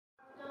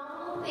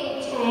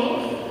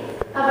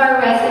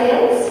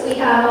residents. We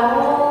have a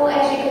whole,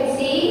 as you can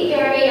see,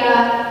 very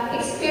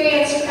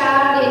experienced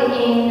crowd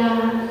in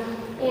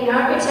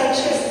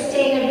architecture,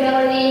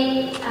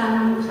 sustainability,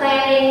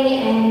 planning,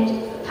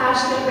 and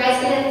passionate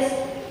residents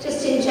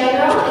just in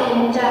general.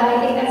 And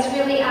I think that's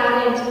really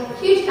added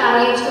huge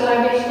value to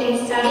our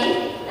visioning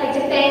study. I'd like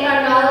to thank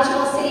our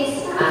knowledgeable city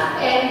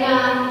staff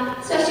and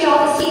especially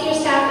all the senior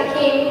staff that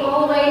came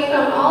all the way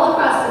from all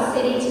across the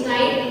city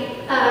tonight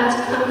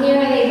to come here,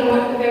 and they've been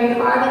working very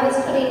hard on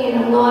this, putting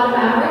in a lot of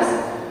hours.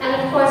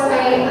 And of course,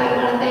 I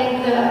want to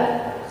thank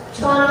the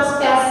Toronto's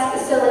best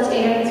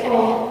facilitator,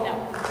 Nicole.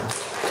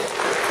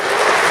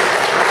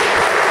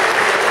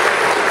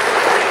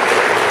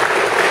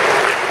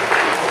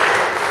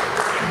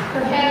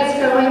 Her head is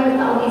growing with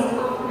all these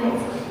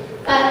compliments.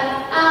 But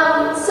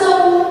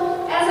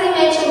so, as I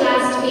mentioned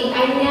last week,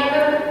 I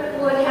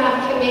never would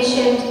have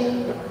commissioned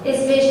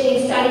this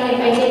visioning study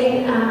if I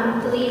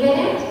didn't believe in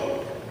it.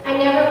 I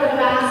never would have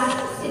asked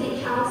the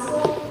City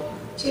Council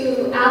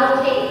to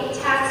allocate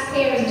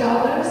taxpayers'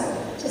 dollars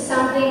to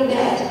something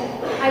that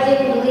I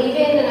didn't believe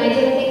in and I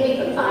didn't think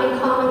we could find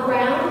common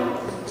ground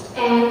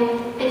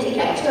and to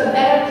get to a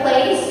better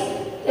place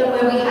than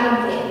where we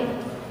have been.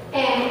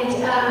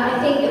 And I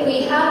think that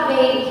we have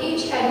made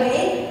huge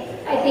headway.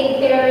 I think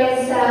there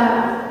is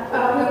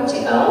room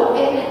to go,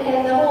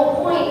 and the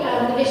whole point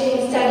of the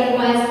visioning study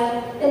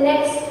was the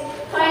next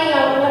finding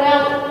out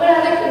what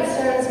other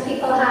concerns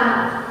people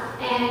have.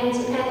 And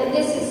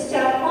this is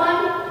step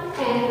one,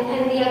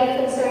 and the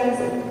other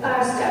concerns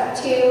are step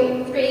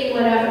 2, 3,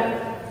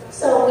 whatever.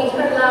 So we've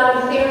heard loud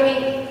and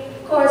clearly,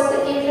 of course,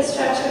 the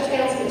infrastructure,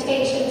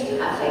 transportation,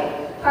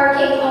 traffic,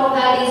 parking, all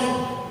that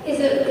is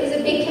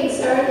a big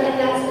concern, and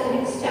that's the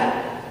next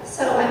step.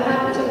 So I'm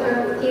happy to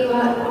work with you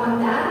on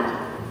that.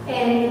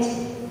 And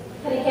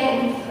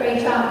again,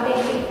 great job.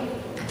 Thank you.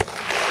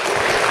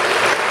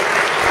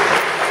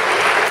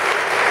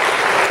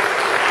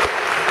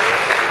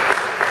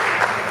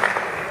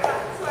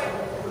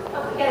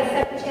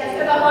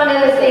 One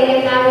other thing,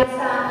 and that is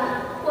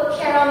what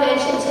Carol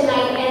mentioned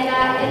tonight, and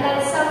that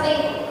is something,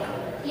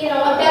 you know,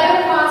 a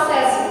better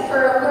process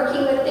for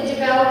working with the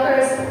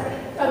developers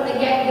from the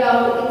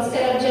get-go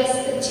instead of just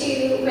the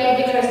 2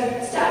 regular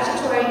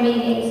statutory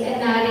meetings,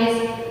 and that is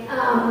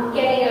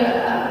getting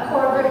a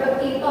core group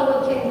of people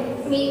who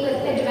can meet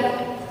with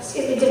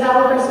the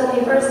developers when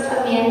they first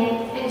come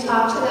in and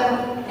talk to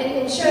them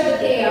and ensure that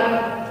they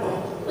are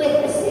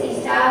with the city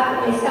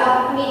staff and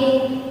myself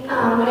meeting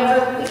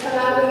whenever we come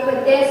out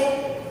with this,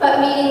 but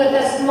meeting with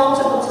us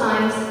multiple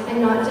times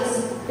and not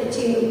just the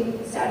 2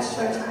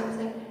 statutory times.